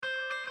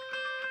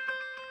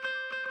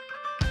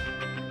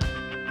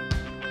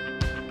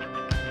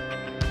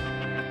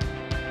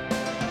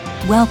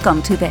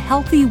Welcome to the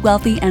Healthy,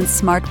 Wealthy, and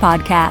Smart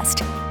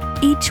podcast.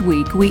 Each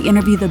week, we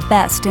interview the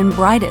best and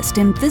brightest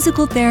in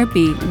physical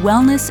therapy,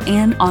 wellness,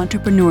 and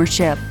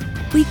entrepreneurship.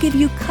 We give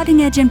you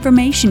cutting-edge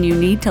information you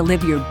need to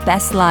live your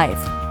best life,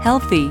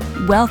 healthy,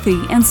 wealthy,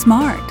 and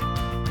smart.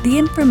 The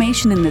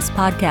information in this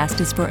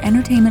podcast is for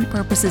entertainment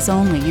purposes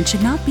only and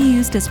should not be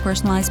used as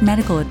personalized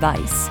medical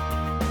advice.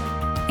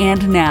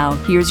 And now,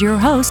 here's your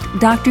host,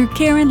 Dr.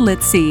 Karen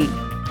Litzy.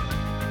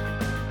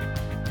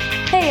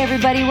 Hey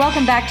everybody,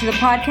 welcome back to the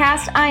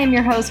podcast. I am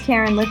your host,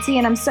 Karen Litzy,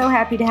 and I'm so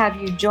happy to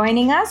have you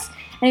joining us.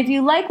 And if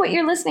you like what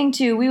you're listening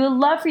to, we would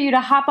love for you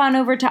to hop on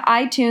over to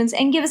iTunes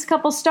and give us a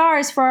couple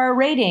stars for our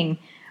rating.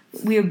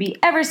 We would be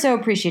ever so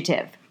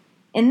appreciative.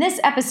 In this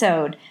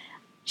episode,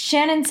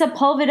 Shannon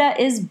Sepulveda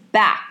is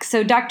back.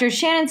 So Dr.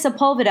 Shannon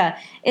Sepulveda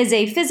is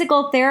a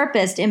physical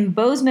therapist in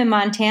Bozeman,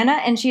 Montana,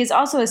 and she is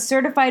also a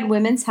certified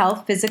women's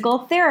health physical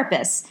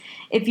therapist.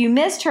 If you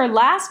missed her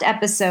last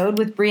episode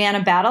with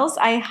Brianna Battles,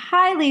 I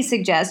highly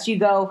suggest you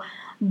go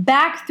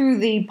back through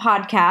the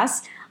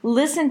podcast,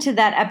 listen to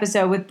that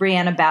episode with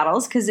Brianna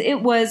Battles, because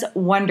it was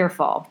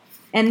wonderful.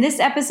 And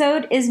this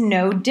episode is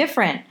no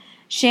different.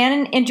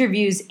 Shannon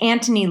interviews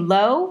Antony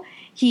Lowe.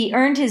 He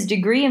earned his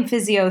degree in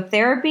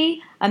physiotherapy,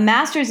 a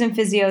master's in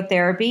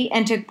physiotherapy,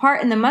 and took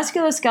part in the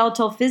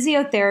musculoskeletal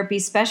physiotherapy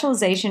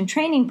specialization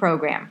training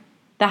program,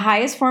 the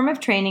highest form of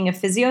training a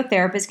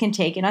physiotherapist can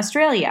take in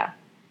Australia.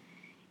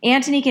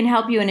 Antony can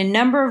help you in a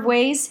number of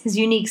ways. His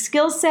unique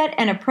skill set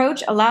and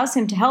approach allows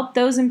him to help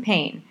those in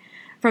pain,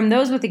 from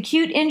those with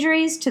acute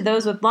injuries to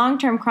those with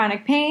long-term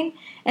chronic pain,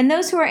 and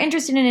those who are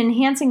interested in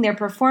enhancing their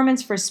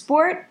performance for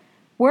sport,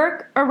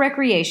 work, or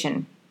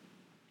recreation.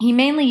 He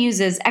mainly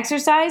uses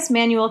exercise,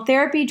 manual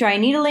therapy, dry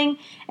needling,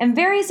 and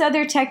various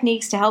other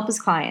techniques to help his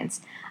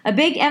clients. A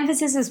big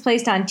emphasis is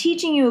placed on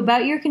teaching you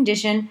about your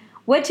condition,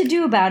 what to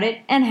do about it,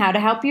 and how to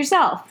help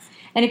yourself.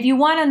 And if you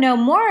want to know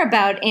more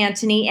about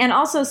Antony and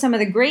also some of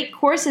the great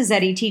courses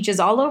that he teaches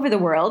all over the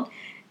world,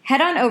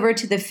 head on over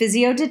to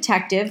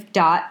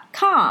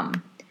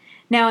thephysiodetective.com.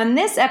 Now, in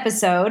this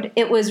episode,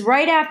 it was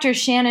right after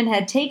Shannon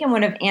had taken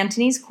one of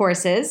Antony's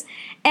courses,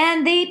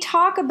 and they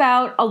talk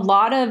about a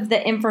lot of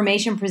the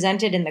information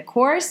presented in the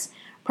course,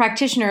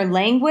 practitioner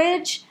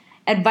language,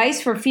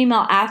 advice for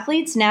female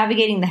athletes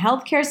navigating the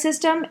healthcare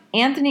system,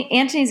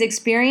 Antony's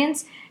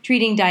experience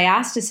treating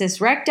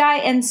diastasis recti,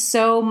 and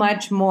so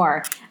much more.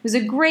 It was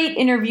a great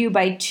interview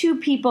by two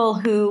people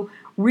who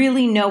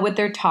really know what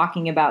they're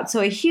talking about. So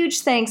a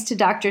huge thanks to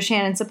Dr.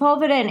 Shannon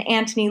Sepulveda and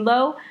Antony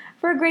Lowe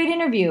for a great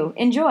interview.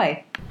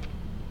 Enjoy.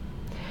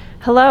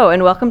 Hello,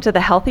 and welcome to the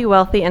Healthy,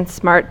 Wealthy, and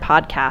Smart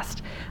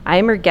podcast. I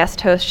am your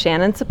guest host,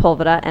 Shannon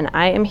Sepulveda, and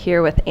I am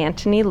here with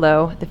Antony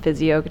Lowe, the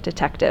physio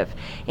detective.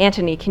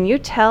 Antony, can you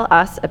tell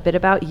us a bit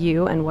about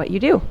you and what you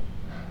do?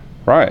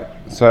 Right.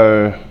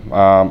 So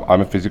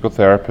I'm a physical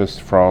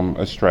therapist from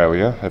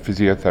Australia, a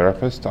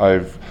physiotherapist.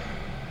 I've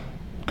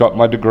got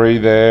my degree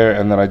there,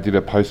 and then I did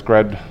a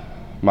postgrad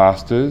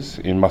master's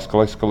in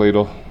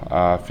musculoskeletal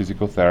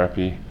physical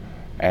therapy.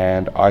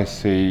 And I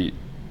see,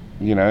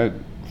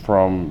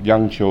 from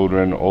young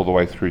children all the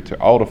way through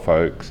to older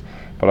folks.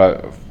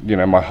 But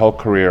my whole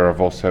career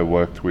I've also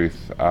worked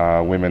with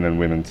women and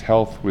women's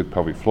health with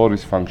pelvic floor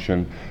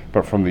dysfunction,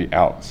 but from the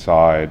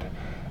outside.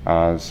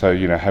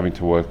 Having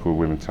to work with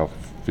women's health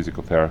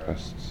physical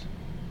therapists.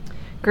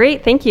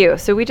 Great, thank you.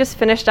 So we just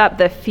finished up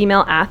the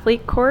female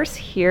athlete course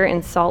here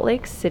in Salt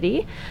Lake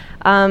City.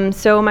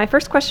 So my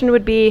first question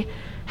would be,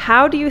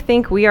 how do you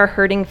think we are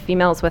hurting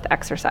females with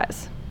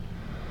exercise?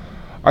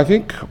 I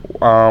think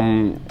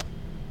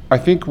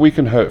we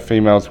can hurt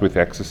females with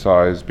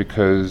exercise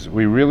because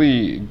we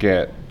really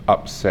get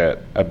upset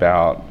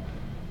about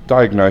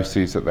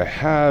diagnoses that they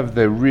have.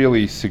 They're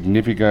really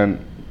significant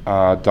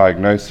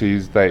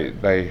diagnoses.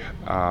 They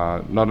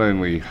not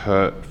only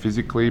hurt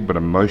physically but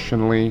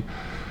emotionally,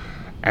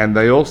 and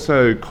they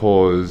also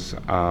cause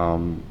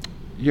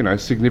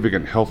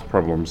significant health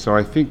problems. So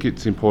I think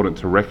it's important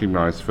to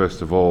recognize,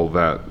 first of all,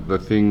 that the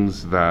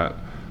things that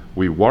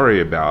we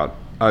worry about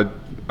are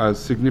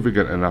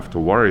significant enough to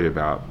worry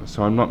about.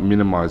 So I'm not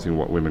minimizing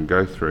what women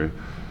go through.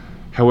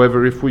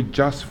 However, if we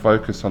just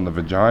focus on the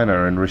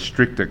vagina and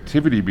restrict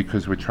activity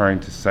because we're trying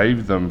to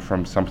save them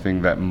from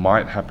something that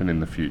might happen in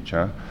the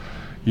future,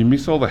 you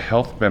miss all the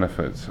health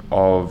benefits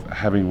of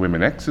having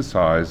women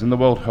exercise. And the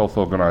World Health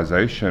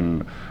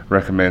Organization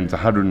recommends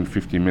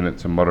 150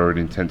 minutes of moderate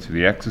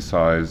intensity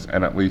exercise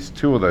and at least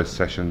 2 of those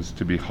sessions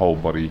to be whole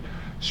body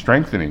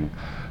strengthening.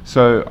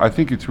 So I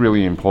think it's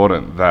really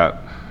important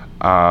that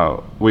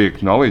we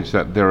acknowledge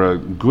that there are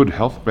good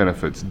health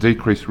benefits,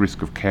 decreased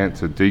risk of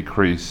cancer,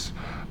 decrease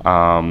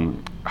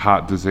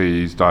heart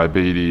disease,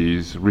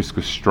 diabetes, risk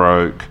of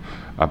stroke,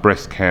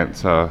 breast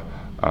cancer,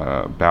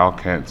 bowel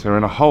cancer,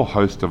 and a whole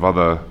host of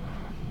other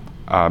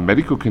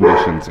medical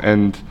conditions.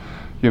 And,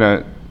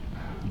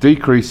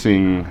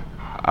 decreasing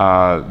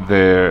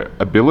their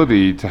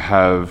ability to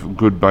have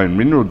good bone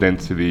mineral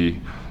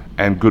density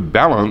and good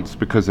balance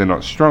because they're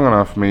not strong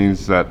enough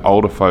means that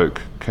older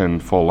folk can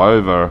fall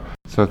over.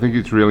 So I think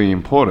it's really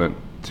important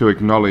to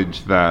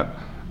acknowledge that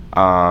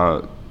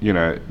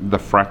the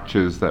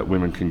fractures that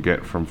women can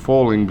get from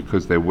falling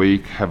because they're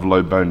weak, have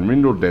low bone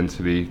mineral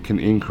density, can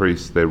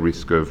increase their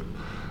risk of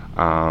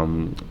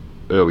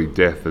early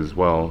death as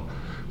well.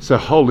 So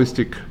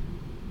holistic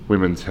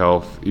women's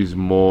health is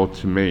more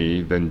to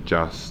me than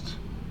just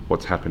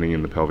what's happening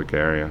in the pelvic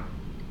area.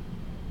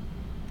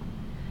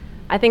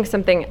 I think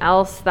something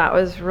else that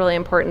was really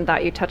important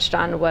that you touched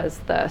on was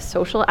the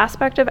social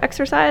aspect of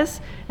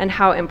exercise and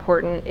how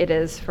important it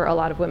is for a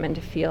lot of women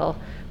to feel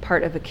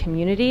part of a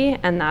community,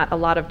 and that a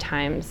lot of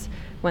times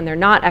when they're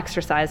not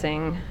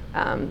exercising,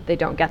 they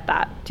don't get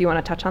that. Do you want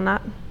to touch on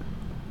that?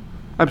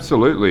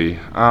 Absolutely.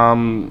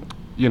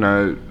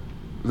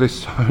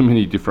 There's so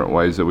many different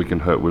ways that we can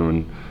hurt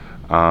women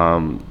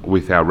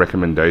with our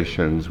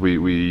recommendations.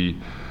 We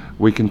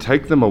can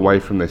take them away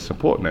from their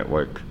support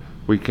network.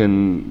 We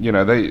can,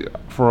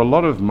 for a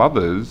lot of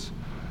mothers,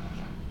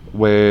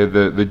 where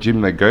the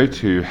gym they go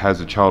to has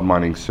a child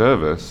minding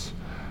service,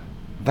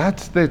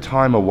 that's their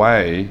time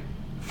away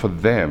for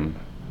them.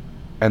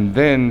 And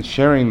then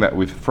sharing that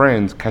with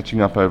friends,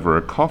 catching up over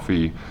a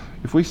coffee,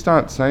 if we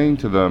start saying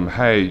to them,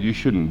 hey, you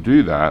shouldn't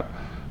do that,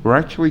 we're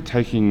actually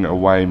taking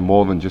away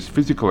more than just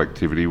physical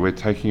activity. We're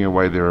taking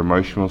away their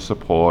emotional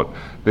support,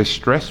 their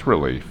stress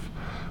relief.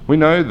 We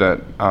know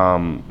that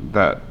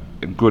that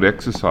good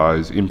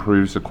exercise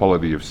improves the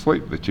quality of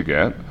sleep that you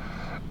get,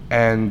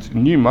 and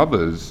new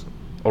mothers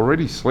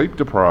already sleep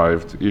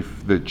deprived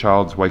if the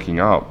child's waking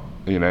up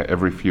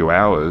every few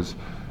hours,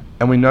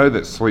 and we know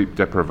that sleep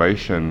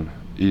deprivation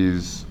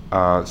is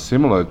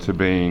similar to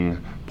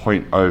being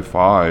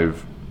 0.05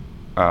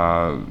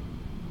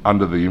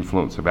 under the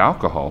influence of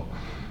alcohol.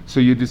 So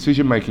your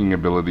decision-making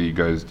ability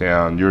goes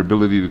down, your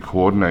ability to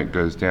coordinate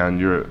goes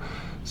down,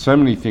 so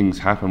many things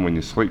happen when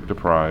you're sleep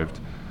deprived.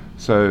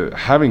 So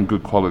having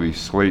good quality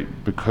sleep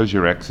because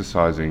you're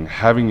exercising,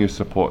 having your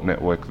support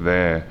network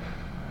there,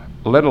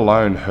 let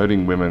alone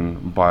hurting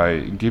women by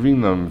giving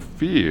them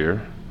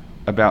fear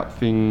about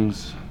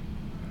things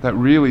that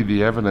really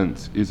the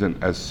evidence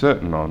isn't as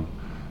certain on,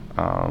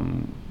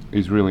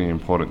 is really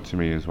important to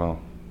me as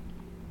well.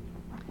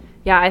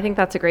 Yeah, I think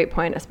that's a great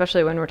point,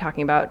 especially when we're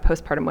talking about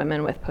postpartum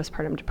women with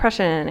postpartum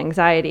depression and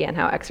anxiety and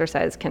how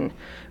exercise can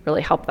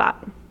really help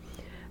that.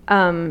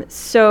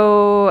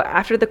 So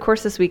after the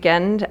course this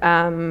weekend,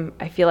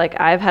 I feel like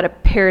I've had a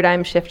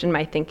paradigm shift in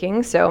my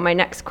thinking. So my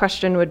next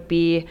question would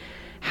be,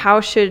 how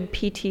should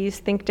PTs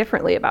think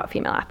differently about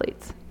female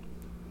athletes?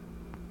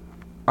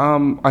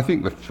 I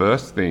think the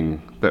first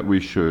thing that we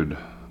should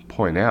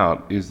point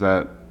out is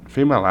that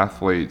female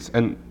athletes,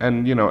 and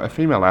a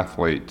female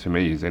athlete to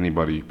me is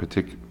anybody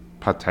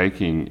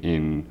partaking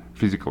in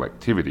physical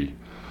activity,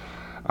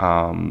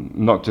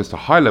 not just a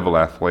high-level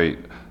athlete,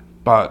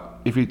 but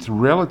if it's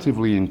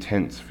relatively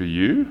intense for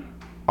you,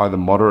 either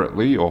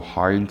moderately or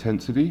high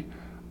intensity,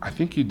 I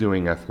think you're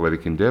doing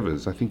athletic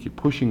endeavors. I think you're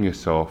pushing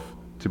yourself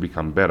to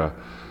become better.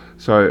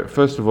 So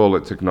first of all,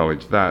 let's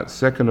acknowledge that.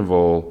 Second of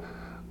all,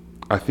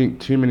 I think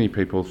too many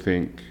people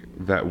think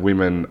that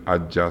women are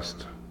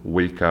just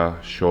weaker,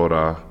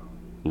 shorter,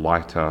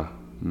 lighter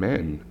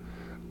men.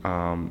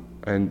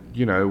 And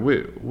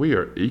we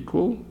are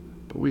equal,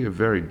 but we are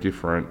very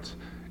different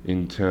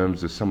in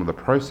terms of some of the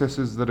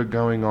processes that are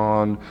going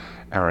on,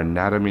 our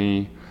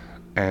anatomy,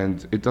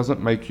 and it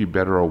doesn't make you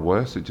better or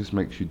worse, it just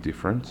makes you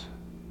different.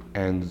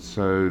 And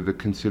so the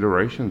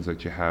considerations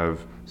that you have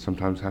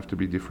sometimes have to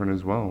be different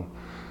as well.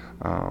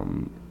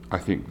 I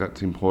think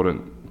that's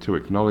important to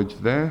acknowledge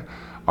there.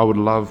 I would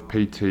love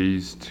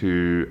PTs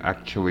to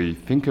actually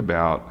think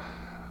about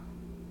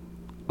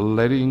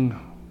letting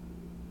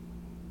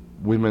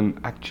women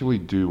actually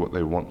do what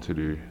they want to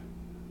do.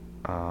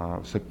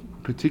 So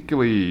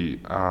particularly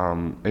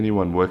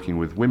anyone working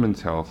with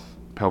women's health,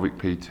 pelvic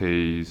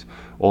PTs,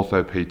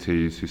 ortho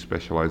PTs who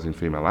specialize in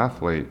female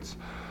athletes,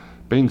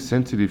 being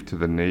sensitive to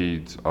the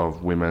needs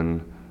of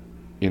women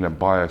in a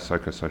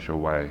biopsychosocial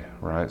way,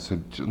 right?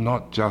 So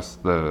not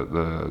just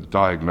the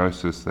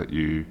diagnosis that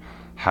you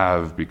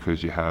have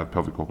because you have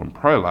pelvic organ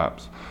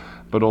prolapse,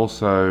 but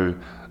also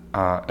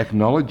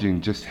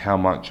acknowledging just how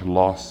much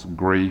loss,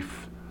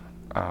 grief,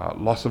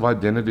 loss of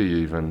identity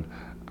even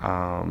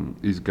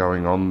is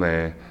going on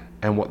there,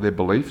 and what their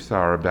beliefs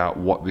are about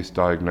what this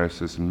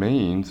diagnosis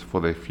means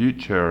for their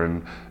future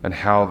and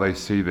how they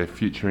see their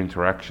future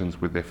interactions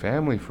with their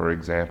family, for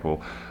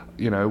example.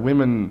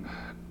 Women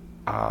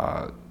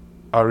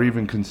are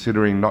even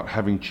considering not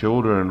having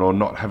children or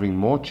not having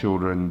more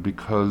children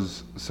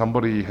because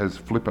somebody has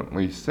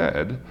flippantly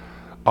said,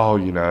 oh,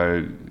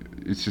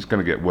 it's just going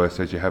to get worse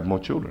as you have more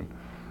children.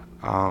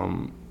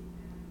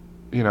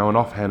 An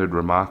offhanded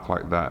remark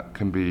like that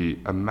can be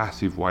a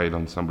massive weight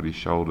on somebody's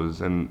shoulders,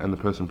 and the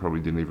person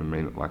probably didn't even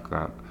mean it like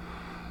that.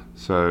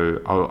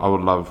 So I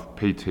would love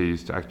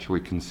PTs to actually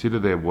consider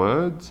their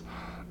words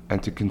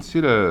and to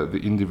consider the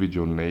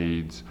individual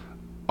needs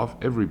of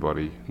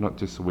everybody, not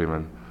just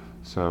women.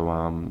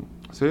 So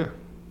yeah.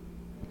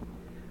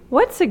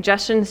 What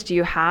suggestions do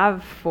you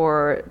have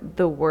for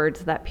the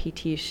words that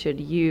PTs should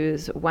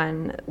use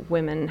when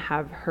women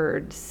have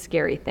heard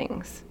scary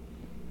things?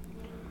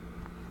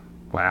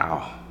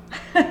 Wow,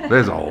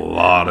 There's a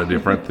lot of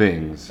different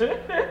things.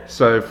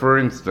 So, for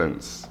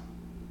instance,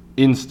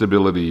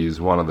 instability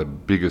is one of the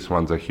biggest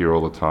ones I hear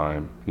all the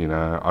time. You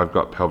know, I've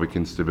got pelvic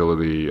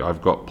instability,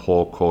 I've got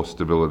poor core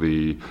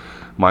stability,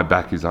 my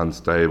back is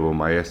unstable,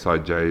 my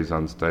SIJ is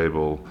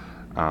unstable,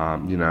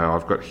 you know,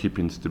 I've got hip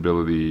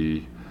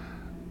instability.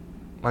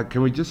 Like,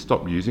 can we just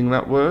stop using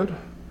that word?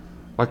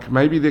 Like,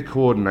 maybe their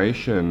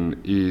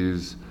coordination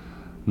is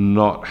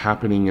not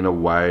happening in a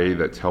way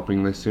that's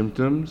helping their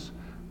symptoms.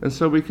 And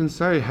so we can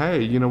say,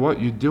 hey, you know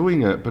what, you're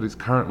doing it, but it's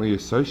currently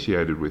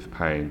associated with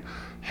pain.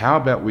 How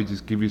about we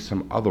just give you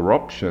some other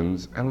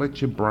options and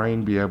let your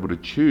brain be able to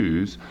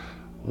choose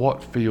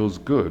what feels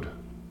good?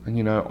 And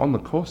you know, on the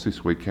course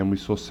this weekend, we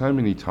saw so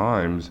many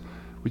times,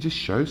 we just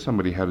show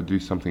somebody how to do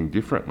something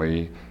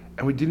differently,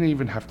 and we didn't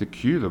even have to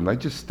cue them. They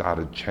just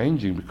started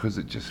changing because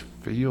it just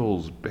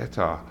feels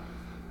better.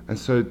 And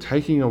so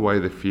taking away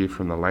the fear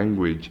from the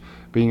language,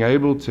 being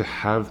able to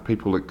have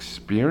people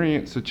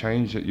experience the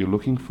change that you're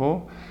looking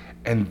for,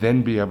 and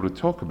then be able to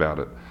talk about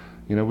it.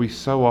 You know, we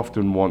so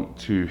often want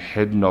to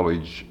head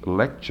knowledge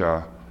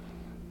lecture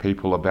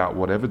people about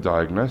whatever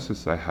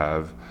diagnosis they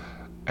have,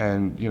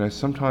 and you know,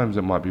 sometimes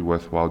it might be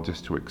worthwhile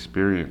just to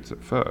experience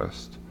it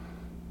first.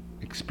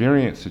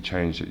 Experience the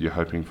change that you're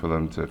hoping for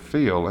them to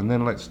feel, and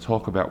then let's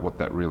talk about what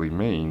that really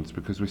means,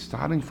 because we're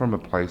starting from a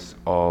place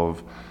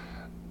of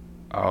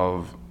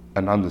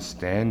an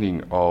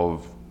understanding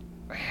of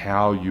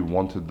how you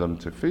wanted them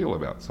to feel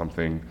about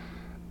something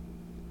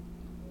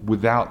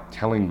without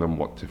telling them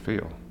what to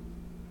feel.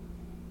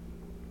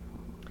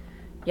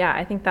 Yeah,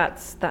 I think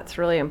that's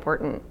really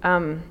important.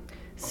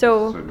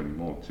 So many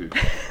more too.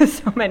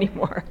 So many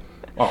more.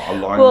 Oh,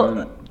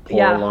 alignment,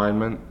 poor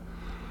alignment.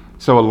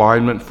 So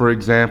alignment, for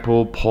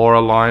example, poor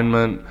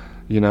alignment,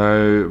 you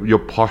know, your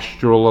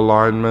postural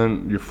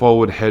alignment, your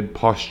forward head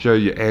posture,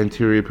 your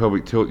anterior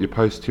pelvic tilt, your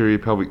posterior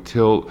pelvic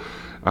tilt,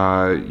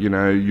 you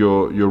know,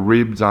 your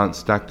ribs aren't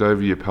stacked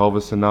over your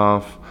pelvis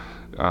enough.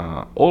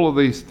 All of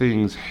these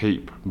things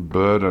heap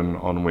burden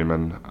on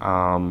women.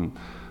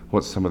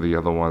 What's some of the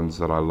other ones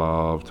that I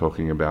love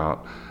talking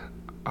about?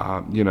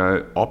 You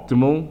know,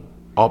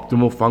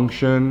 optimal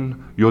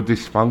function, you're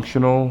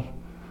dysfunctional.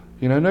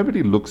 You know,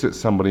 nobody looks at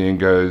somebody and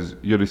goes,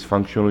 you're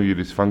dysfunctional, you're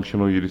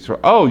dysfunctional, you're dysfunctional.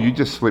 Oh, you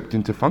just slipped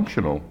into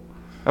functional.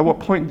 At what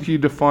point do you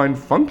define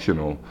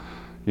functional?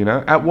 You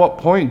know, at what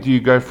point do you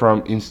go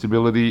from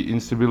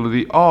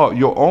instability, oh,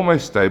 you're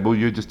almost stable,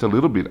 you're just a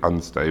little bit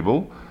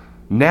unstable.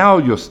 Now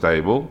you're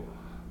stable.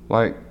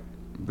 Like,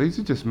 these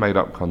are just made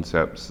up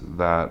concepts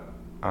that,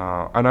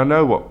 and I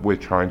know what we're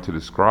trying to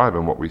describe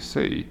and what we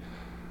see,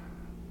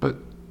 but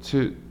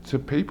to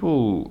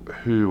people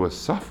who are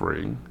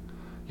suffering,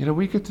 you know,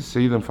 we get to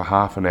see them for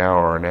half an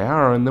hour or an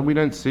hour, and then we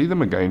don't see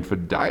them again for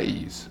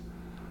days.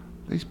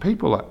 These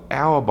people are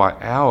hour by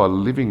hour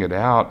living it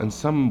out, and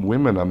some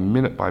women are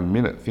minute by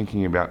minute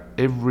thinking about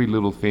every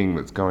little thing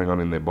that's going on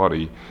in their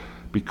body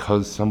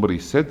because somebody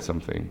said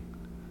something,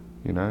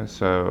 you know.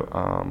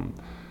 So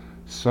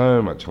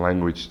so much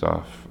language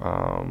stuff.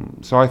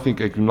 So I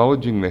think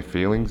acknowledging their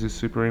feelings is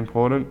super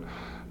important,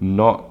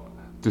 not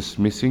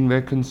dismissing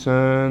their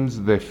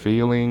concerns, their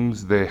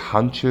feelings, their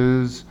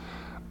hunches.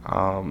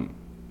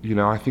 You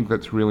know, I think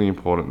that's really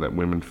important, that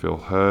women feel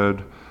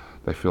heard,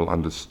 they feel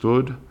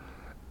understood.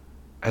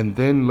 And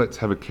then let's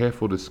have a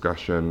careful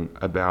discussion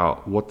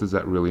about what does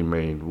that really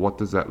mean? What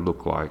does that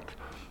look like?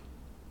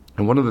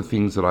 And one of the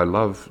things that I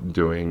love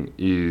doing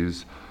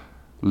is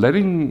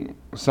letting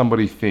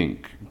somebody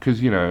think,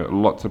 because, you know,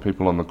 lots of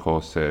people on the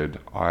course said,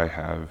 I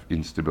have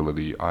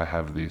instability, I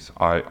have this,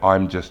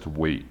 I'm just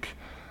weak.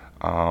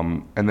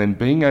 And then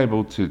being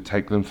able to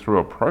take them through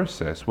a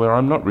process where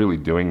I'm not really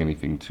doing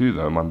anything to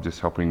them, I'm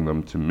just helping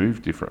them to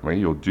move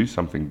differently or do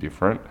something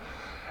different,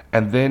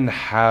 and then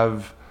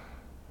have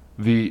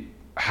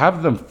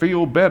them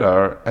feel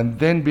better, and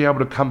then be able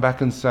to come back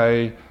and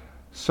say,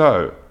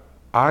 so,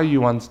 are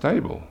you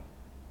unstable?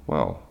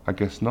 Well, I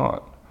guess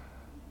not.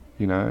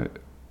 You know,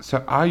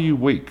 so are you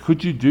weak?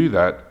 Could you do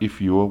that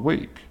if you were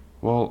weak?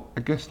 Well,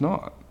 I guess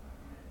not.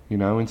 You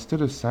know,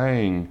 instead of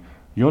saying,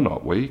 you're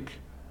not weak,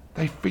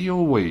 they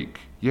feel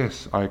weak.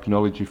 Yes, I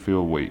acknowledge you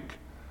feel weak.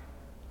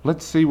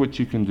 Let's see what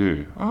you can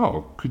do.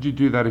 Oh, could you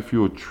do that if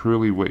you were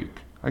truly weak?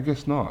 I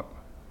guess not.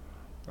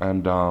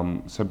 And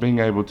so being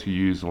able to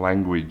use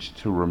language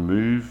to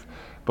remove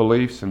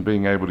beliefs, and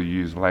being able to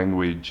use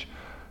language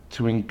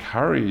to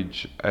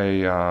encourage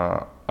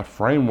a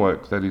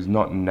framework that is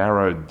not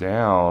narrowed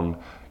down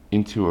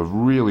into a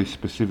really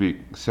specific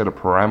set of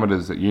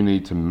parameters that you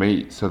need to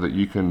meet so that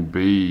you can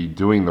be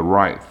doing the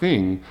right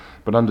thing,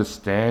 but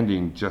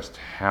understanding just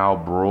how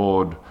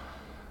broad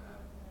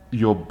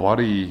your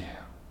body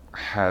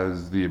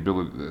has the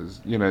ability,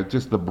 you know,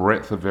 just the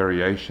breadth of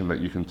variation that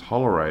you can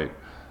tolerate,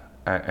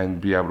 and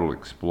be able to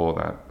explore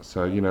that.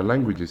 So, you know,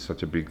 language is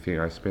such a big thing.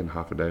 I spend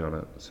half a day on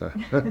it. So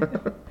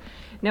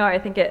No, I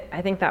think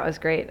that was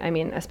great. I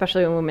mean,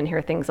 especially when women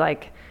hear things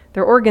like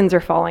their organs are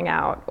falling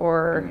out,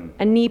 or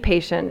a knee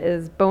patient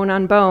is bone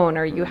on bone,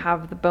 or you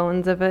have the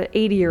bones of an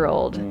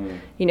 80-year-old,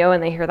 you know,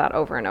 and they hear that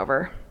over and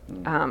over.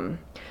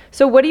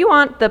 So what do you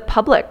want the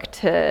public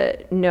to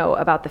know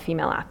about the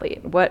female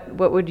athlete? What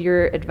would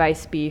your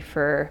advice be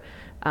for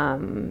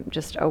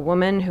just a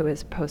woman who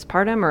is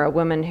postpartum or a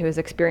woman who is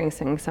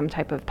experiencing some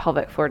type of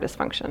pelvic floor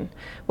dysfunction?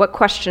 What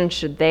questions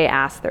should they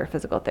ask their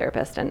physical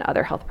therapist and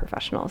other health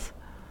professionals?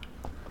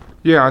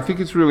 Yeah, I think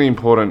it's really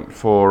important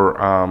for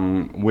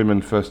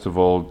women, first of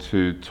all,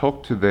 to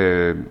talk to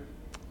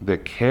their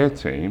care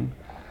team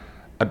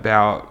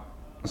about.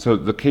 So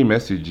the key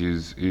message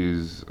is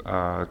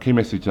key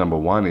message number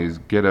one is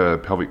get a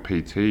pelvic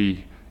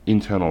PT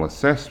internal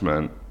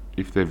assessment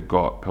if they've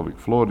got pelvic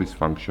floor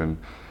dysfunction,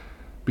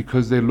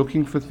 because they're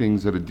looking for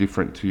things that are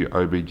different to your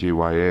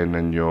OBGYN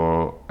and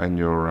your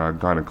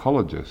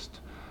gynecologist.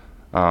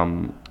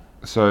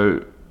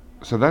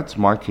 So that's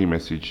my key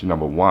message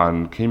number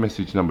one. Key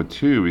message number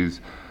two is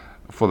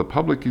for the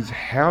public is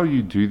how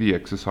you do the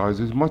exercise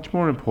is much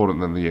more important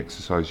than the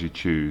exercise you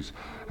choose.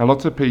 And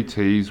lots of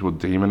PTs will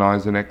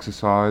demonize an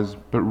exercise,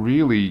 but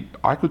really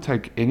I could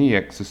take any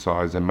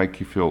exercise and make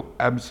you feel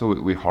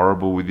absolutely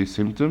horrible with your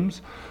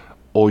symptoms,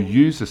 or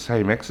use the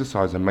same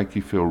exercise and make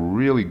you feel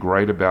really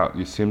great about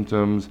your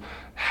symptoms,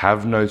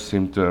 have no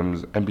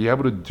symptoms, and be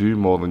able to do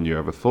more than you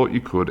ever thought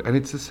you could, and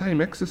it's the same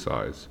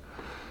exercise.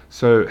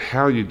 So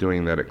how you're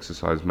doing that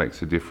exercise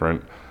makes a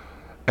difference.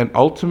 And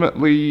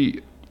ultimately,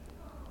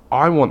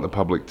 I want the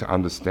public to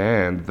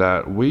understand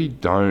that we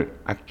don't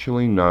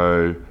actually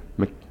know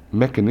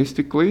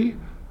mechanistically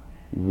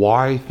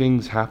why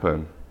things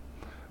happen.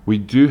 We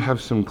do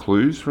have some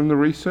clues from the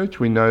research.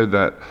 We know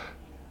that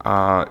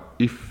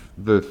if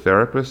the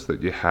therapist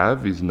that you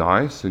have is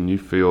nice and you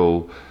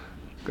feel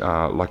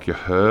like you're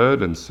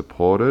heard and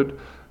supported,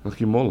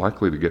 you're more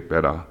likely to get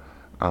better.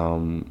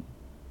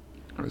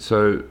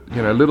 So,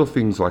 little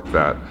things like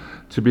that.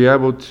 To be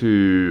able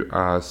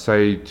to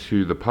say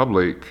to the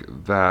public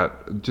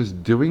that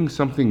just doing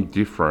something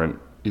different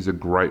is a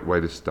great way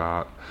to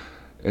start.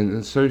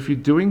 And so if you're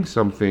doing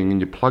something and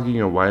you're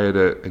plugging away at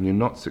it and you're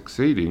not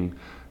succeeding,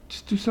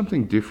 just do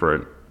something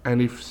different.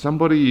 And if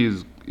somebody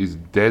is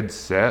dead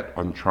set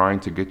on trying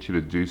to get you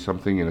to do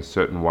something in a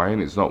certain way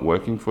and it's not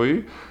working for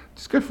you,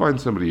 just go find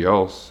somebody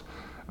else.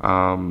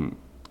 And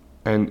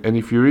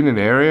if you're in an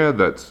area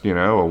that's,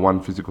 a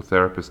one physical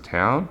therapist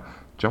town,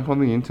 jump on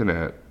the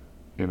internet.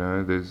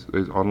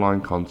 There's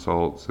online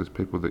consults, there's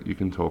people that you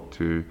can talk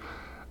to.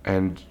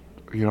 And,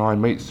 I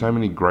meet so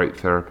many great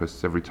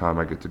therapists every time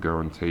I get to go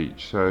and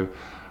teach. So,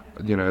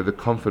 the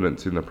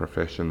confidence in the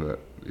profession that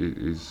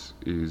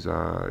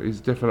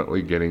is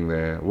definitely getting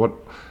there.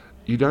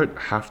 You don't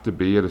have to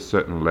be at a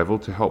certain level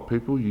to help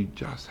people. You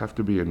just have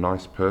to be a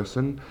nice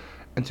person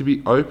and to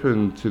be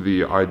open to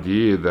the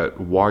idea that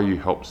why you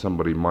help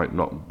somebody might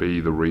not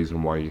be the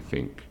reason why you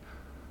think.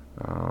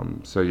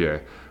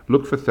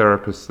 Look for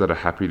therapists that are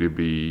happy to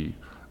be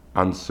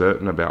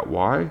uncertain about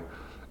why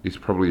is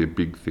probably a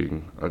big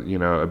thing.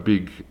 A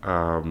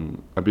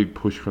big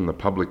push from the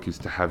public is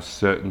to have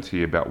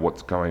certainty about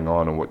what's going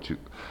on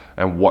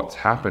and what's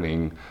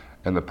happening.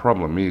 And the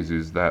problem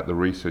is that the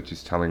research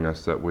is telling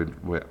us that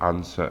we're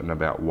uncertain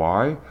about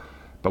why,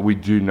 but we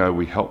do know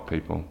we help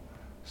people.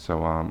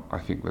 So I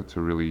think it's a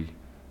really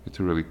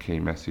key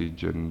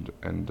message, and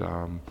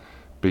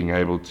being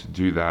able to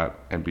do that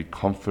and be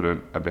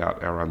confident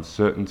about our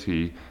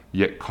uncertainty,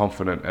 yet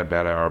confident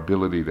about our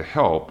ability to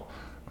help,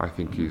 I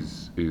think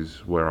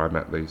is where I'm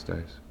at these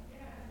days.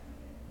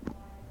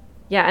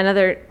 Yeah,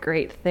 another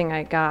great thing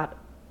I got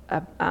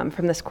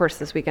from this course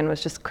this weekend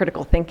was just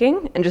critical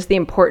thinking and just the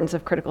importance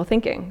of critical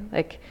thinking.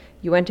 Like,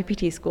 you went to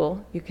PT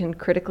school, you can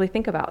critically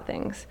think about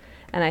things,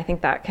 and I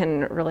think that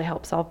can really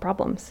help solve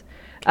problems.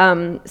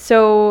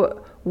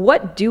 So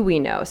what do we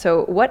know?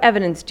 So what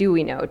evidence do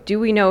we know? Do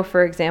we know,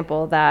 for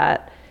example,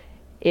 that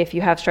if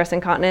you have stress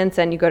incontinence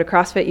and you go to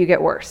CrossFit, you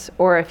get worse?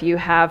 Or if you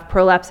have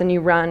prolapse and you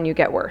run, you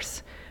get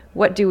worse?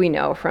 What do we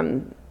know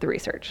from the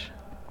research?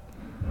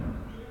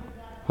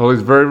 Well,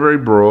 it's very, very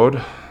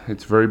broad.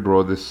 It's very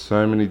broad. There's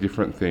so many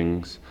different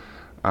things.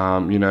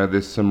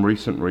 There's some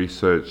recent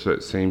research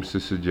that seems to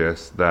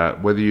suggest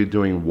that whether you're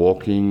doing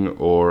walking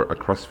or a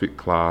CrossFit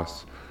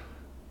class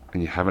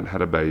and you haven't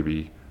had a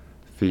baby,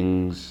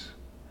 things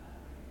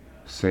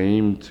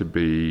seem to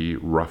be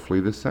roughly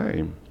the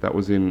same. That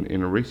was in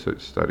a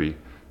research study.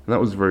 And that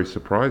was very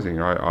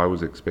surprising. I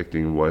was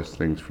expecting worse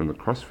things from the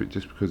CrossFit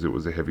just because it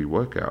was a heavy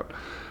workout.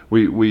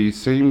 We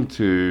seem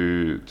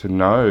to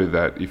know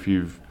that if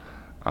you've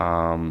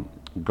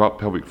got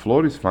pelvic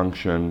floor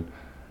dysfunction,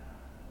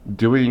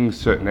 doing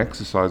certain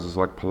exercises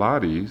like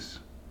Pilates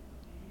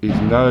is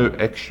no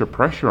extra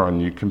pressure on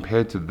you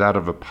compared to that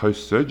of a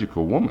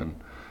post-surgical woman.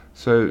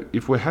 So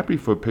if we're happy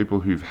for people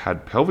who've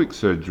had pelvic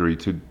surgery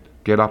to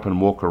get up and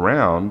walk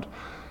around,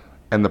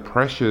 and the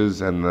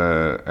pressures and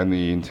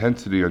the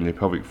intensity on your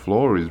pelvic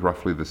floor is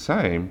roughly the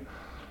same,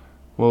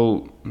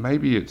 well,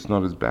 maybe it's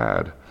not as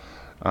bad.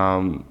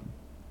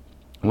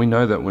 We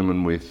know that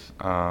women with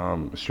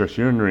stress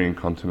urinary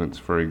incontinence,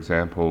 for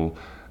example,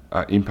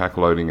 impact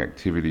loading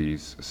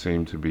activities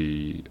seem to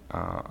be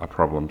a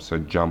problem. So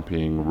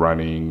jumping,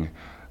 running,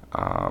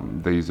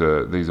 these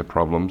are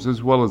problems,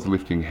 as well as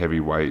lifting heavy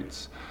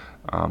weights,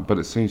 but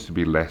it seems to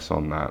be less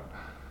on that.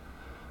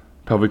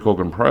 Pelvic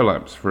organ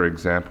prolapse, for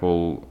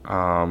example,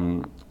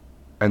 and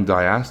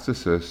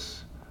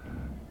diastasis.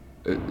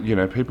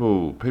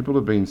 People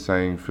have been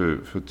saying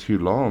for too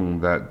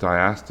long that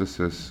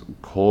diastasis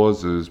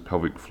causes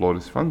pelvic floor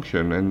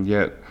dysfunction, and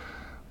yet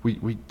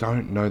we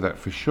don't know that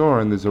for sure.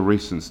 And there's a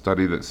recent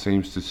study that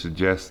seems to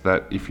suggest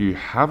that if you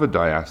have a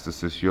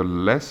diastasis, you're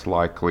less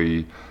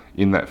likely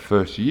in that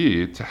first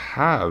year to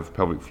have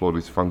pelvic floor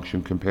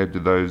dysfunction compared to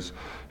those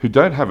who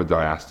don't have a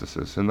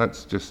diastasis. And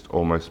that's just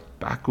almost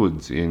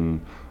backwards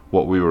in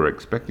what we were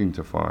expecting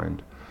to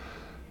find.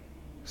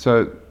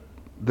 So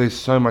there's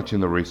so much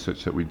in the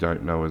research that we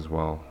don't know as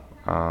well.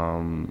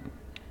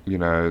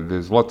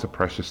 There's lots of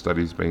pressure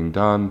studies being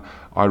done.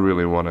 I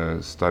really want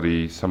to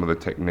study some of the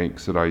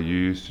techniques that I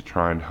use to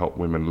try and help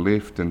women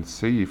lift and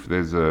see if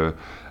there's a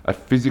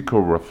physical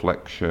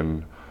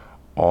reflection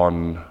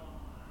on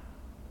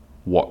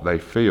what they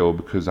feel,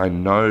 because I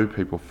know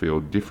people feel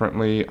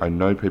differently. I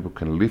know people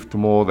can lift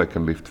more, they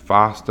can lift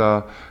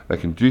faster, they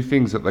can do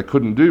things that they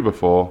couldn't do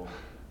before,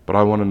 but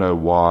I want to know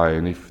why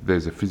and if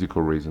there's a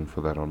physical reason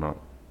for that or not.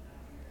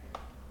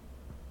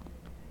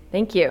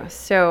 Thank you.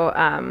 So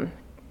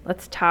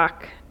let's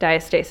talk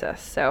diastasis.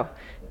 So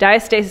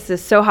diastasis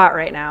is so hot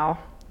right now.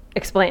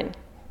 Explain.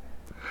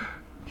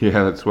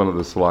 Yeah, that's one of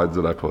the slides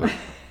that I put.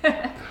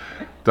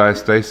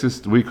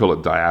 Diastasis, we call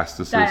it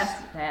diastasis.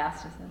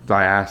 Diastasis.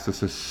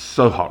 Diastasis is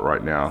so hot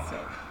right now. So,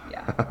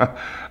 yeah.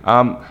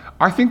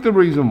 I think the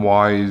reason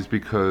why is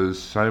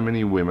because so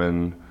many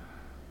women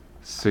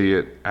see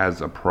it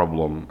as a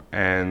problem.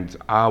 And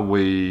are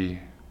we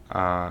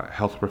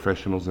health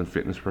professionals and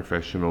fitness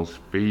professionals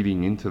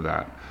feeding into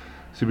that?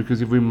 So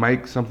because if we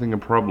make something a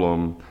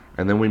problem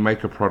and then we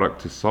make a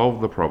product to solve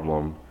the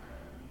problem,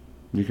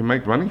 you can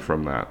make money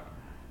from that.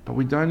 But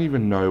we don't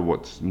even know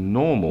what's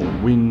normal.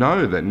 We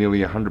know that nearly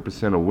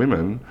 100% of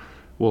women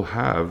will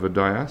have a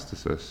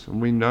diastasis.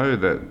 And we know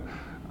that,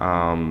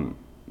 on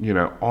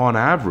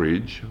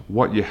average,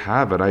 what you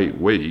have at 8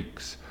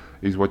 weeks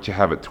is what you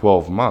have at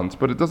 12 months.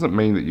 But it doesn't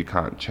mean that you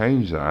can't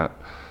change that.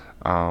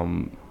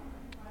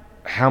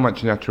 How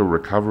much natural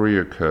recovery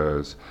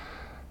occurs?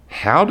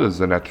 How does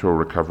the natural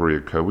recovery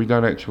occur? We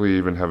don't actually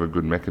even have a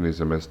good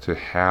mechanism as to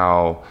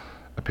how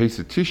a piece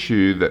of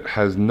tissue that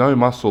has no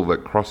muscle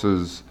that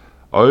crosses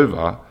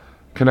over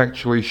can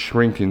actually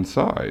shrink in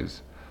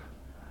size.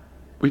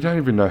 We don't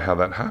even know how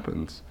that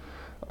happens.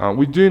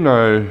 We do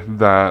know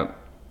that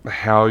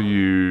how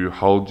you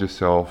hold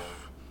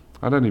yourself,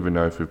 I don't even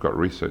know if we've got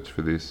research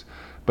for this,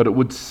 but it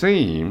would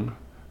seem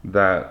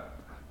that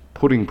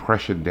putting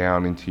pressure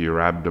down into your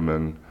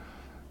abdomen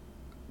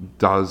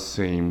does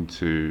seem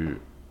to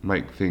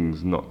make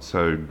things not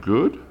so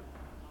good.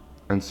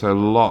 And so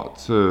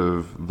lots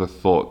of the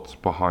thoughts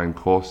behind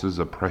courses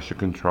are pressure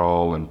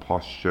control and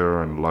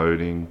posture and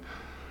loading.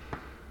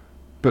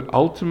 But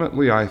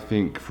ultimately, I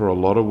think for a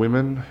lot of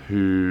women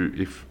who,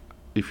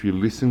 if you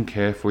listen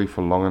carefully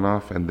for long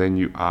enough and then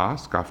you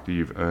ask after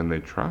you've earned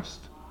their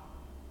trust,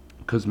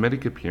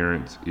 cosmetic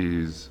appearance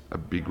is a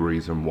big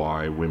reason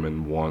why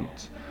women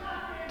want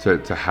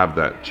to have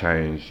that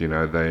change.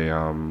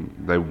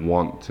 They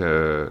want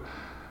to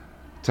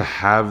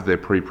have their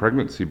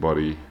pre-pregnancy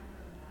body.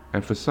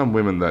 And for some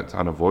women, that's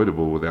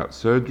unavoidable without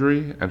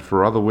surgery. And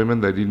for other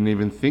women, they didn't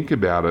even think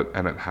about it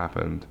and it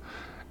happened.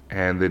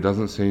 And there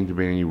doesn't seem to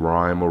be any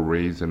rhyme or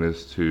reason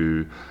as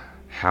to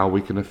how we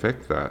can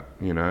affect that,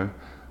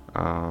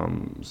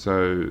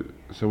 So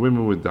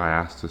women with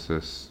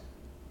diastasis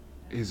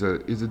is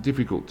a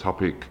difficult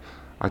topic.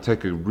 I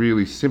take a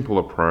really simple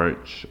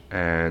approach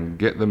and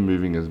get them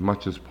moving as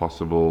much as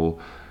possible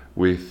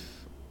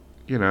with,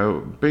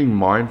 being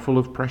mindful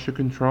of pressure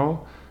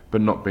control, but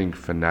not being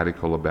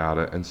fanatical about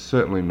it, and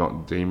certainly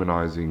not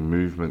demonizing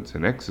movements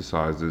and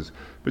exercises,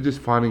 but just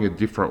finding a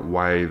different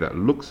way that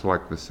looks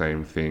like the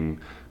same thing,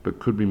 but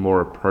could be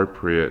more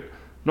appropriate,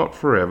 not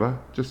forever,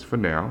 just for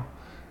now,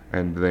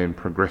 and then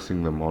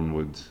progressing them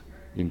onwards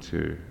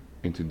into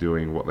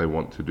doing what they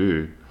want to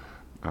do.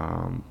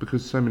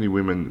 Because so many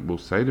women will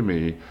say to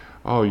me,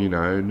 oh,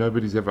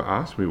 nobody's ever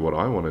asked me what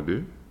I want to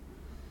do.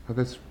 Oh,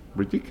 that's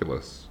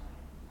ridiculous.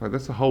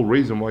 That's the whole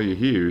reason why you're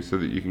here, so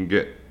that you can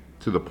get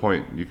to the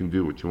point you can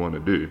do what you want to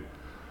do.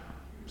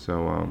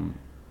 So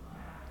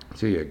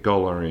yeah,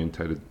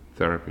 goal-orientated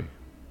therapy.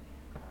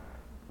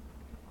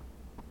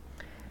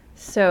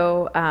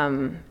 So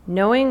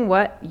knowing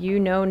what you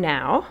know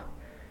now,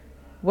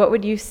 what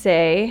would you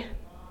say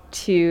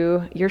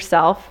to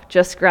yourself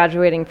just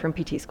graduating from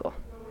PT school?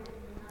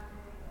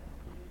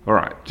 All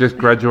right, just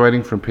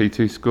graduating from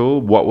PT school,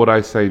 what would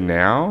I say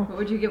now?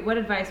 What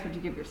advice would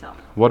you give yourself?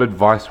 What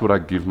advice would I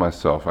give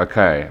myself?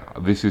 Okay,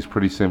 this is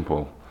pretty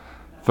simple.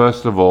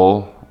 First of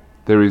all,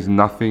 there is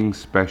nothing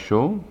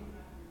special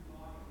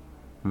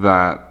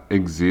that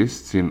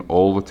exists in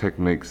all the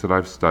techniques that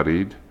I've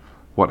studied.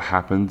 What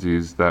happens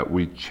is that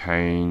we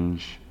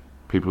change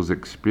people's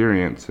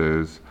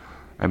experiences,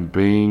 and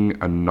being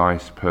a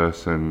nice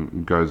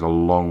person goes a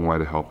long way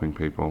to helping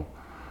people.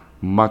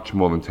 much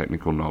more than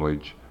technical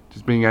knowledge.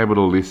 Just being able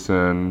to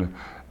listen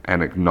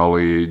and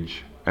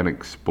acknowledge and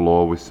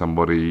explore with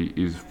somebody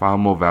is far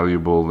more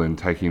valuable than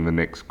taking the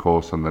next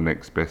course on the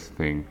next best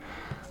thing.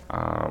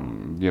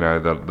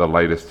 The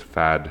latest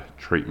fad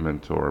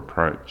treatment or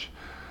approach.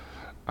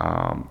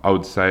 I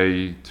would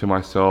say to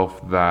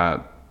myself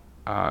that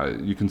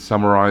you can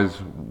summarize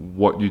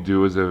what you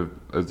do as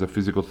a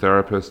physical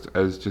therapist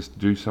as just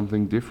do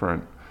something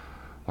different.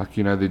 Like,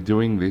 they're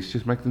doing this,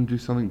 just make them do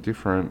something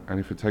different. And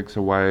if it takes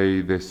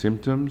away their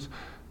symptoms,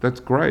 that's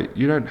great.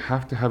 You don't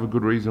have to have a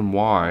good reason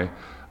why.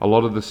 A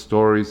lot of the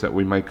stories that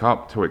we make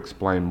up to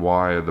explain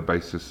why are the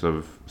basis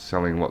of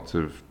selling lots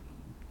of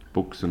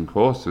books and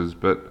courses,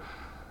 but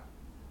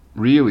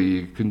really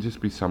it can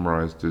just be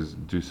summarized as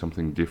do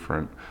something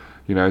different.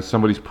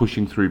 Somebody's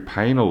pushing through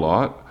pain a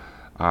lot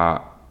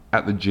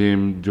at the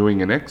gym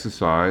doing an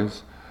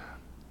exercise,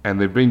 and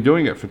they've been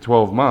doing it for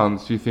 12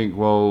 months, you think,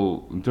 well,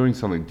 doing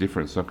something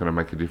different is not going to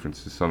make a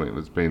difference to something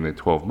that's been there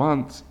 12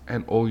 months,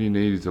 and all you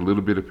need is a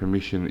little bit of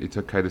permission. It's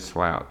okay to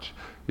slouch.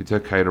 It's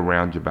okay to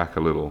round your back a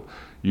little.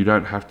 You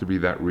don't have to be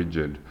that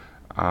rigid.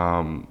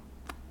 And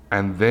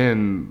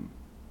then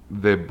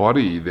their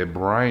body, their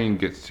brain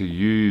gets to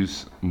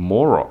use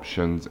more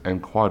options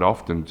and quite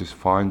often just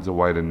finds a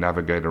way to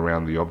navigate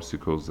around the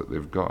obstacles that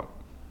they've got.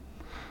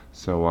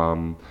 So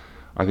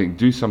I think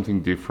do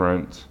something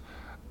different.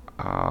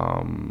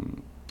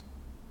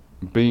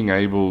 Being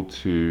able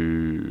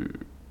to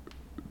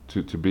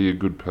be a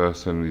good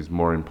person is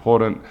more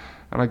important.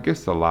 And I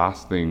guess the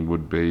last thing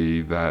would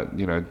be that,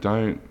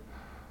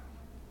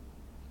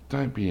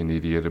 don't be an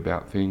idiot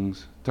about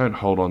things. Don't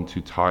hold on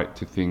too tight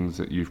to things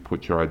that you've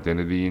put your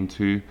identity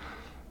into.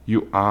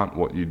 You aren't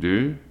what you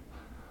do.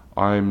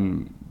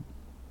 I'm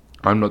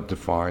not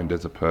defined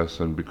as a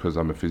person because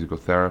I'm a physical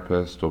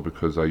therapist or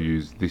because I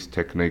use this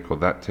technique or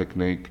that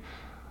technique.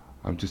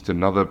 I'm just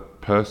another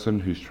person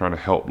who's trying to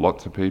help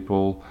lots of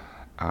people,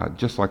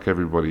 just like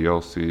everybody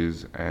else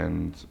is.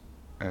 And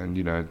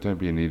don't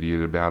be an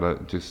idiot about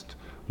it. Just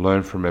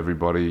learn from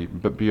everybody,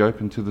 but be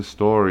open to the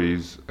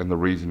stories and the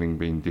reasoning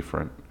being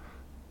different.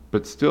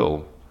 But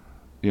still,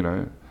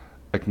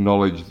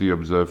 acknowledge the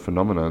observed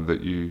phenomena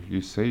that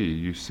you see.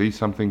 You see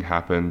something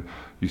happen.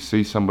 You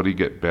see somebody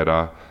get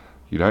better.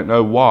 You don't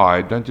know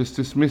why. Don't just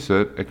dismiss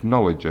it.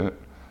 Acknowledge it.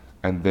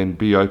 And then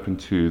be open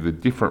to the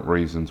different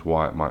reasons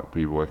why it might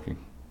be working.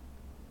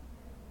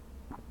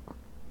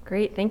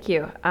 Great, thank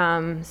you.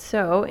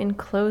 So in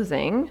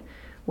closing,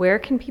 where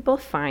can people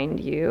find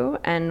you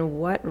and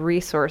what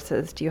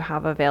resources do you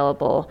have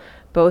available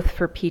both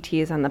for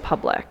PTs and the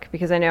public?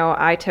 Because I know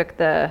I took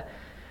the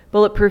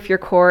Bulletproof Your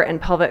Core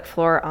and Pelvic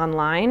Floor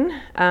online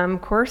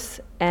course,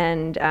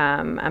 and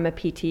I'm a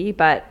PT,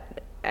 but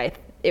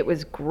it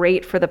was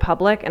great for the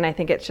public, and I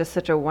think it's just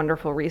such a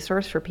wonderful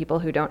resource for people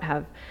who don't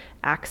have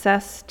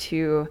access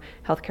to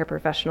healthcare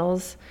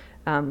professionals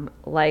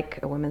like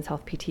a women's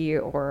health PT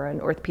or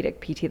an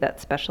orthopedic PT that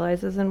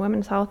specializes in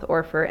women's health,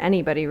 or for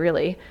anybody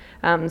really.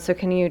 So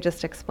can you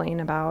just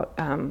explain about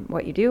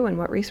what you do and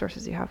what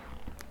resources you have?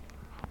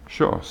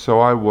 Sure.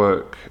 So I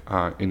work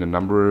in a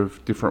number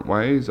of different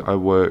ways. I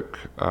work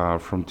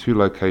from 2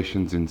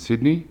 locations in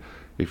Sydney.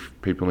 If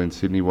people in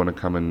Sydney want to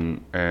come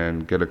in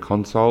and get a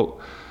consult.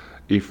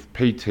 If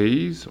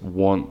PTs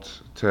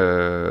want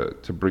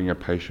to bring a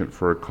patient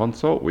for a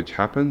consult, which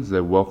happens,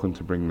 they're welcome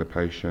to bring the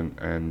patient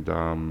and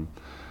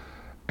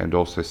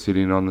also sit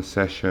in on the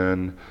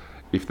session.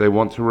 If they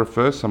want to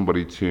refer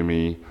somebody to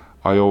me,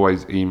 I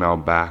always email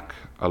back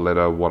a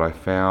letter what I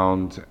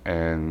found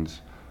and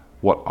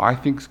what I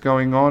think's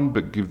going on,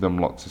 but give them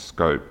lots of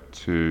scope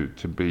to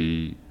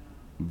be,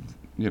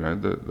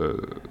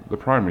 the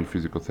primary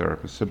physical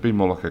therapist. So be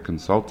more like a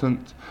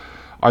consultant.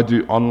 I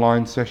do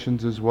online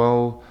sessions as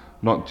well,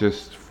 not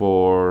just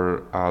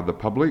for the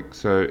public,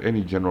 so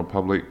any general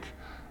public,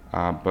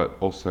 but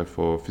also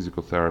for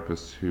physical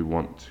therapists who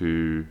want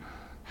to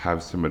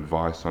have some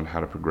advice on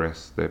how to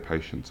progress their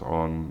patients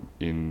on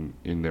in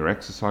their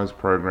exercise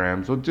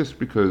programs, or just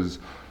because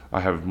I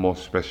have more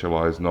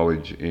specialized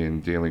knowledge in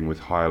dealing with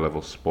higher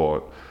level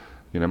sport.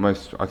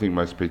 I think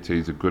most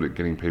PTs are good at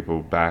getting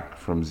people back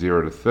from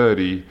 0 to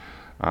 30,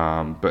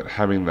 but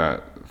having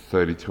that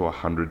 30 to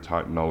 100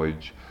 type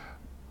knowledge,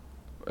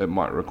 it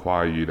might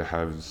require you to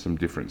have some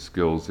different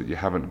skills that you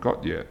haven't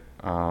got yet.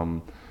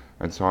 And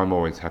so I'm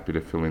always happy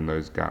to fill in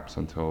those gaps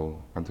until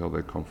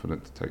they're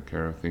confident to take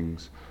care of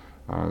things.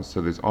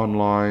 So there's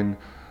online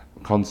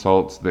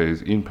consults,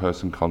 there's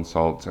in-person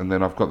consults, and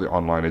then I've got the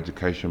online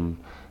education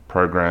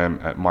program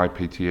at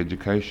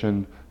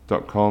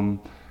mypteducation.com,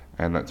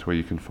 and that's where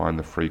you can find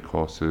the free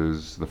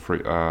courses,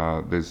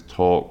 there's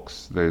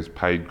talks, there's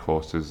paid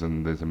courses,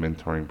 and there's a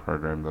mentoring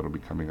program that'll be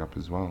coming up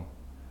as well.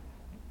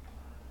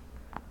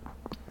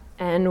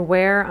 And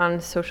where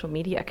on social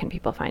media can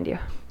people find you?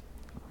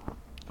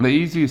 The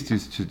easiest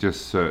is to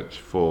just search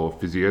for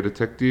Physio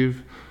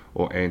Detective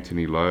or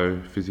Antony Lowe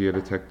Physio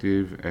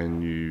Detective,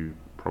 and you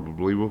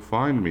probably will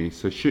find me.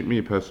 So shoot me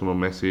a personal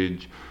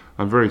message.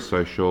 I'm very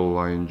social.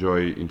 I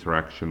enjoy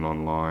interaction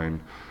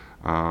online.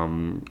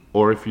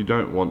 Or if you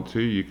don't want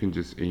to, you can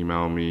just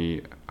email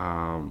me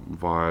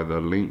via the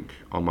link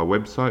on my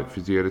website,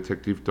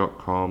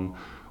 physiodetective.com,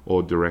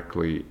 or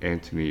directly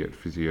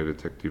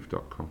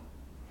Antony@physiodetective.com.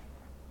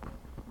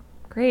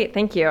 Great,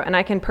 thank you. And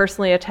I can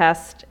personally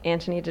attest,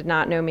 Antony did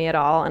not know me at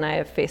all, and I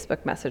have Facebook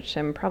messaged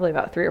him probably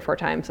about 3 or 4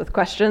 times with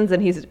questions,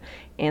 and he's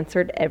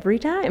answered every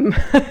time.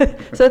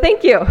 So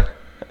thank you.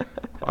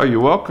 Oh, you're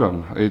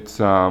welcome. It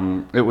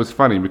was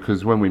funny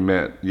because when we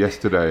met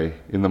yesterday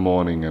in the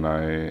morning, and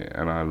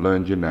I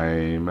learned your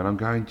name, and I'm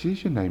going,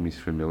 geez, your name is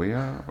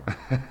familiar,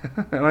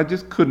 and I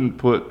just couldn't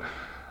put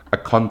a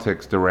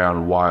context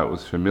around why it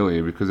was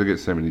familiar because I get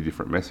so many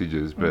different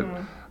messages. But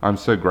I'm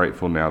so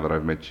grateful now that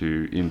I've met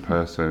you in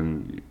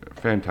person.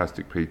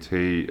 Fantastic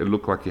PT. It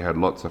looked like you had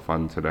lots of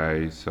fun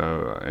today,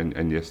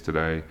 and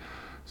yesterday.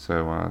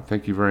 So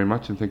thank you very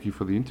much, and thank you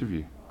for the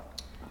interview.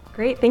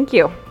 Great, thank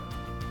you.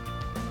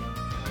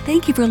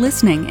 Thank you for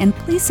listening, and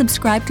please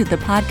subscribe to the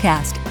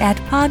podcast at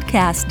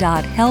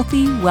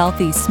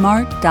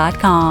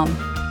podcast.healthywealthysmart.com.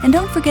 And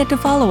don't forget to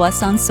follow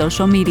us on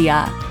social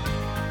media.